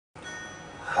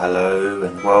Hello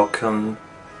and welcome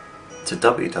to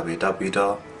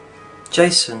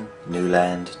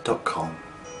www.jasonnewland.com.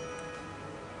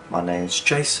 My name's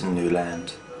Jason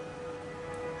Newland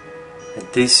and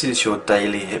this is your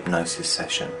daily hypnosis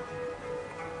session.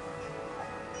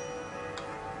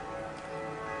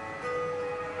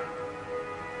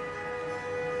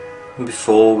 And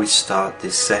before we start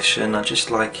this session, I'd just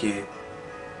like you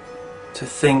to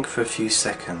think for a few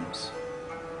seconds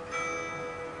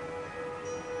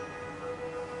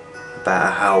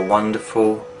about how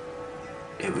wonderful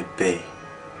it would be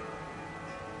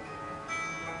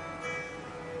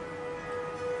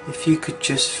if you could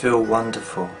just feel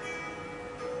wonderful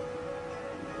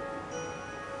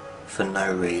for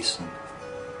no reason.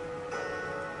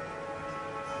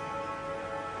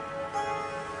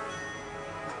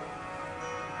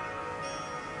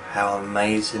 How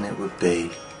amazing it would be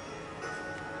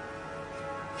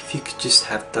if you could just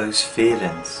have those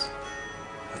feelings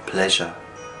of pleasure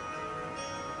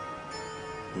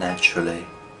naturally,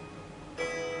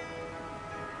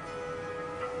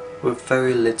 with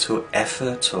very little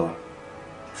effort or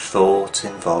thought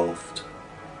involved.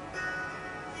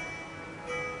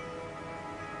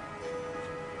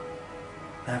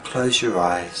 Now close your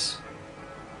eyes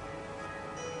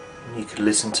and you can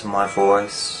listen to my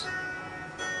voice,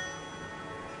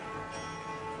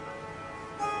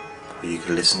 or you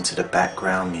can listen to the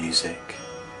background music.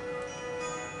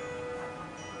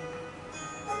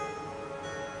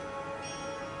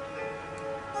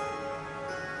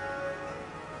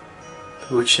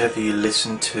 Whichever you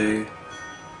listen to,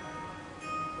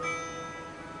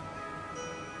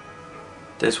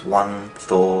 there's one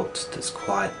thought that's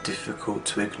quite difficult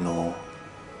to ignore.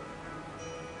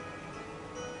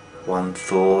 One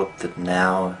thought that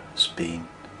now has been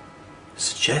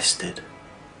suggested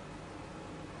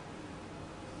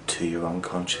to your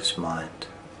unconscious mind.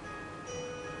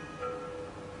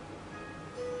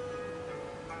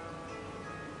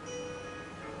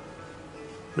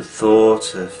 The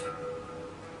thought of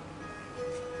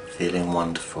feeling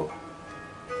wonderful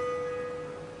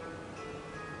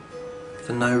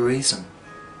for no reason,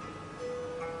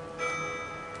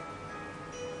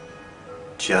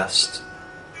 just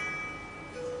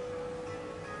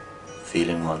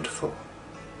feeling wonderful.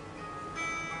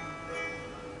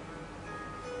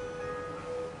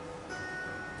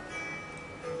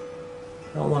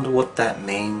 I wonder what that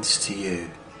means to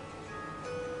you.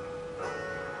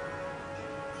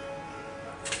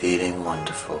 Feeling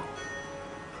wonderful.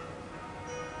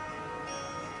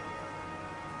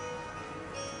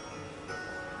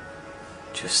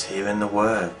 Just hearing the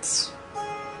words,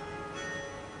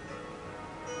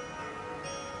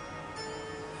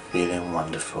 feeling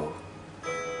wonderful,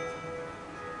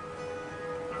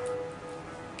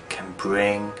 can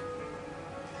bring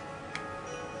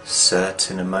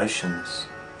certain emotions.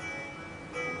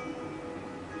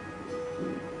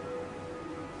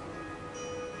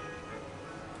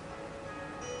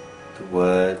 The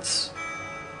words,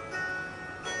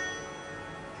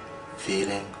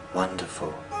 feeling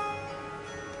wonderful,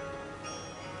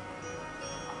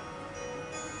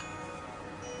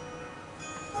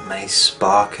 may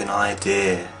spark an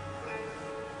idea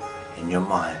in your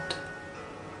mind.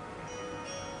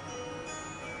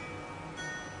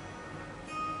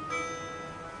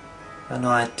 An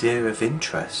idea of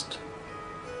interest.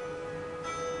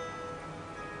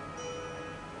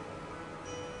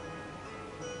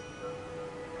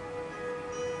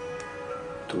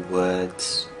 The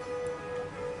words,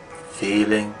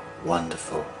 feeling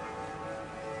wonderful.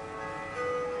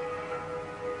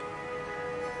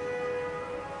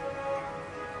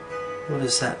 What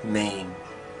does that mean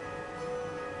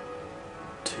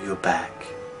to your back?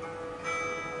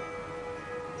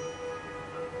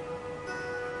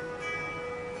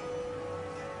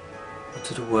 What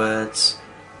do the words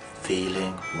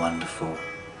feeling wonderful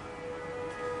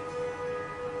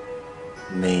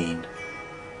mean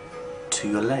to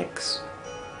your legs?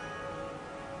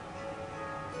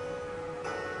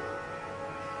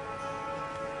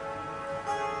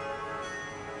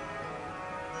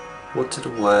 What do the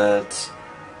words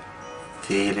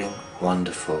feeling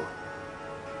wonderful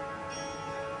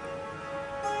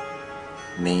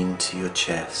mean to your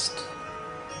chest?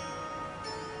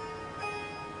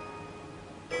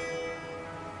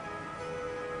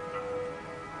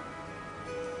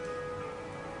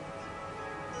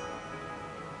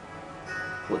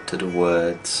 What do the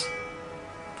words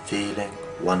feeling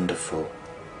wonderful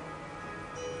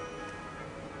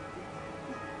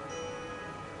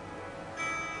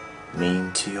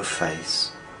mean to your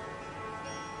face?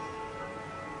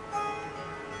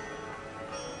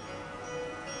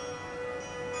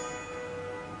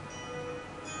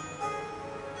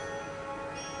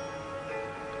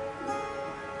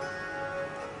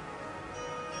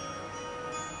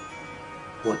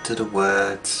 What do the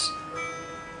words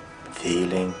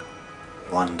feeling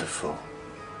wonderful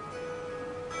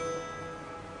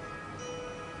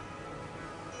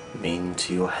mean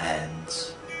to your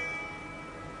hands?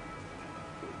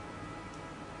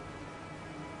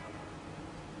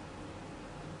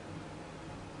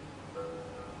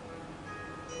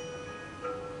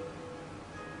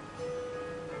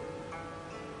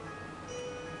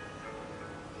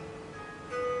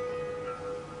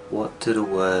 What do the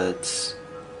words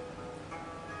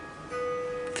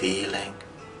feeling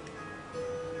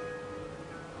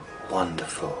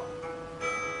wonderful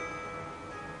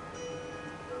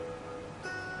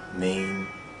mean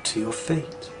to your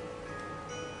feet?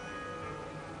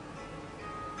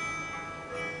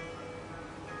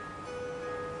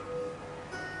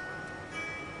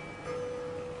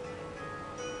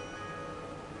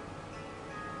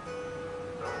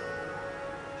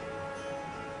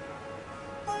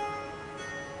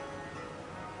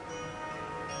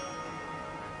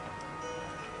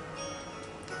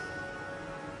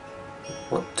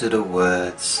 What do the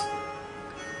words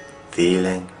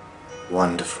feeling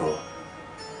wonderful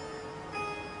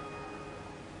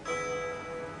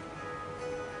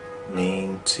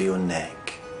mean to your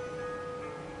neck,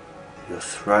 your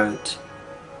throat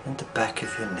and the back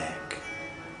of your neck?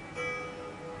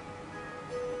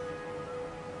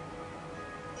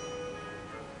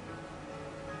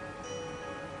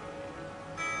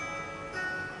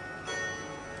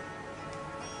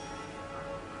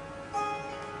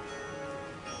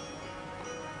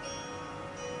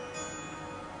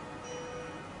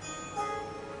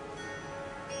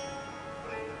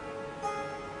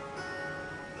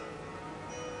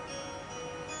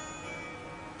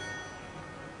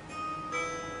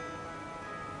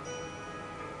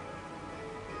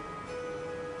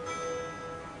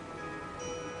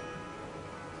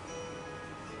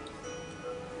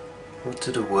 What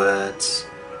do the words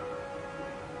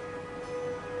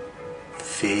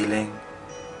feeling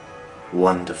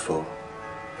wonderful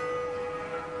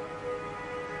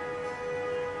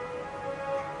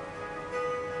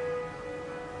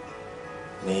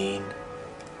mean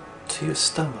to your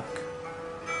stomach?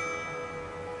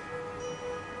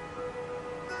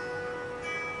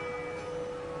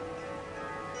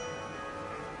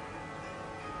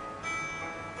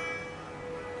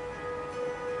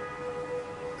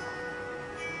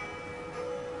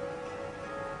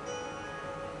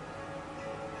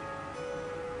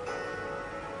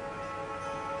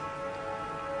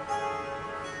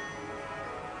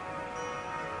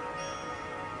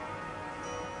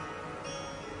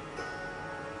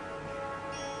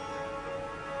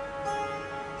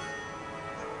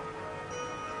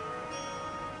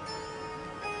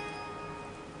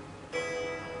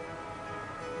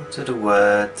 What do the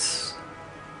words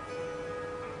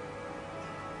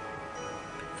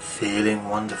feeling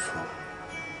wonderful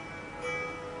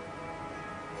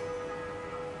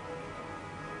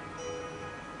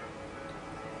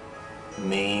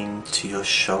mean to your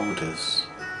shoulders?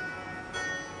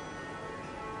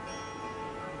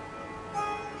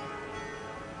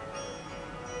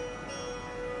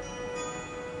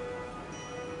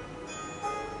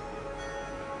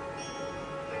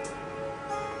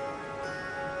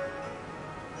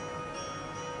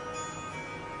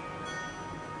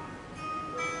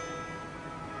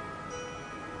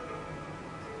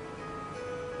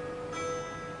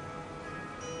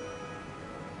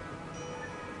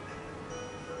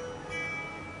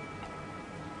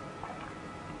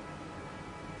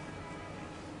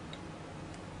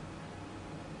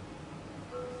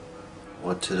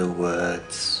 What do the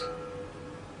words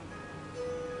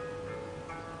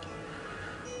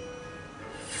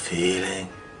feeling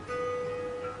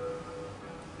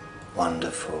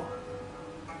wonderful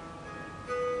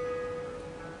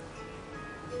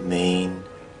mean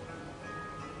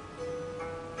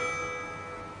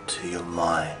to your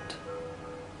mind?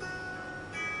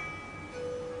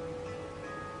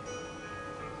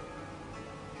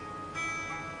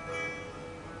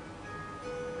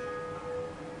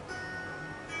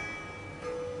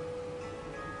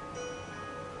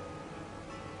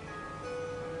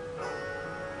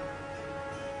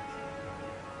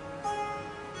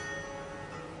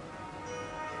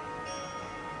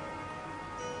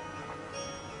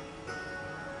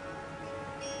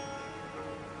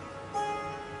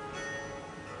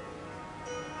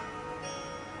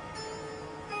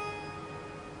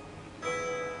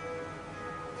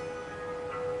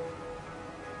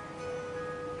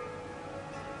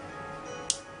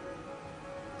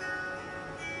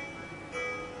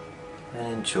 And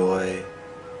enjoy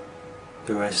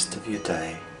the rest of your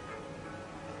day.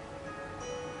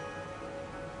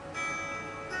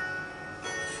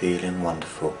 feeling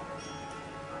wonderful.